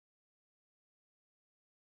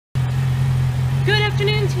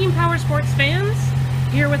Team Power Sports fans,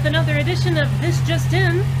 here with another edition of This Just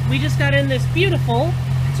In. We just got in this beautiful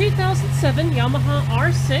 2007 Yamaha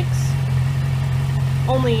R6.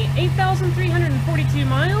 Only 8,342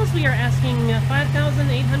 miles. We are asking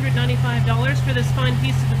 $5,895 for this fine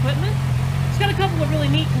piece of equipment. It's got a couple of really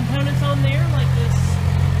neat components on there, like this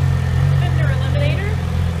fender eliminator.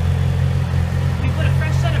 We put a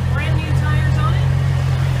fresh set of brand new tires on it.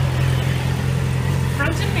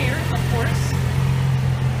 Front and rear, of course.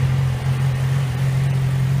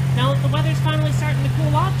 Now that the weather's finally starting to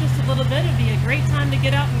cool off just a little bit, it would be a great time to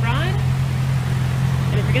get out and ride.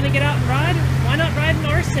 And if you're going to get out and ride, why not ride an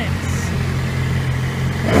R6?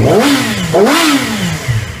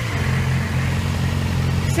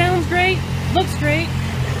 Sounds great, looks great.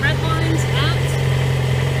 Red lines at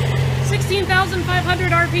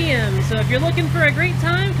 16,500 RPM. So if you're looking for a great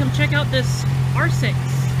time, come check out this R6.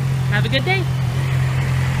 Have a good day.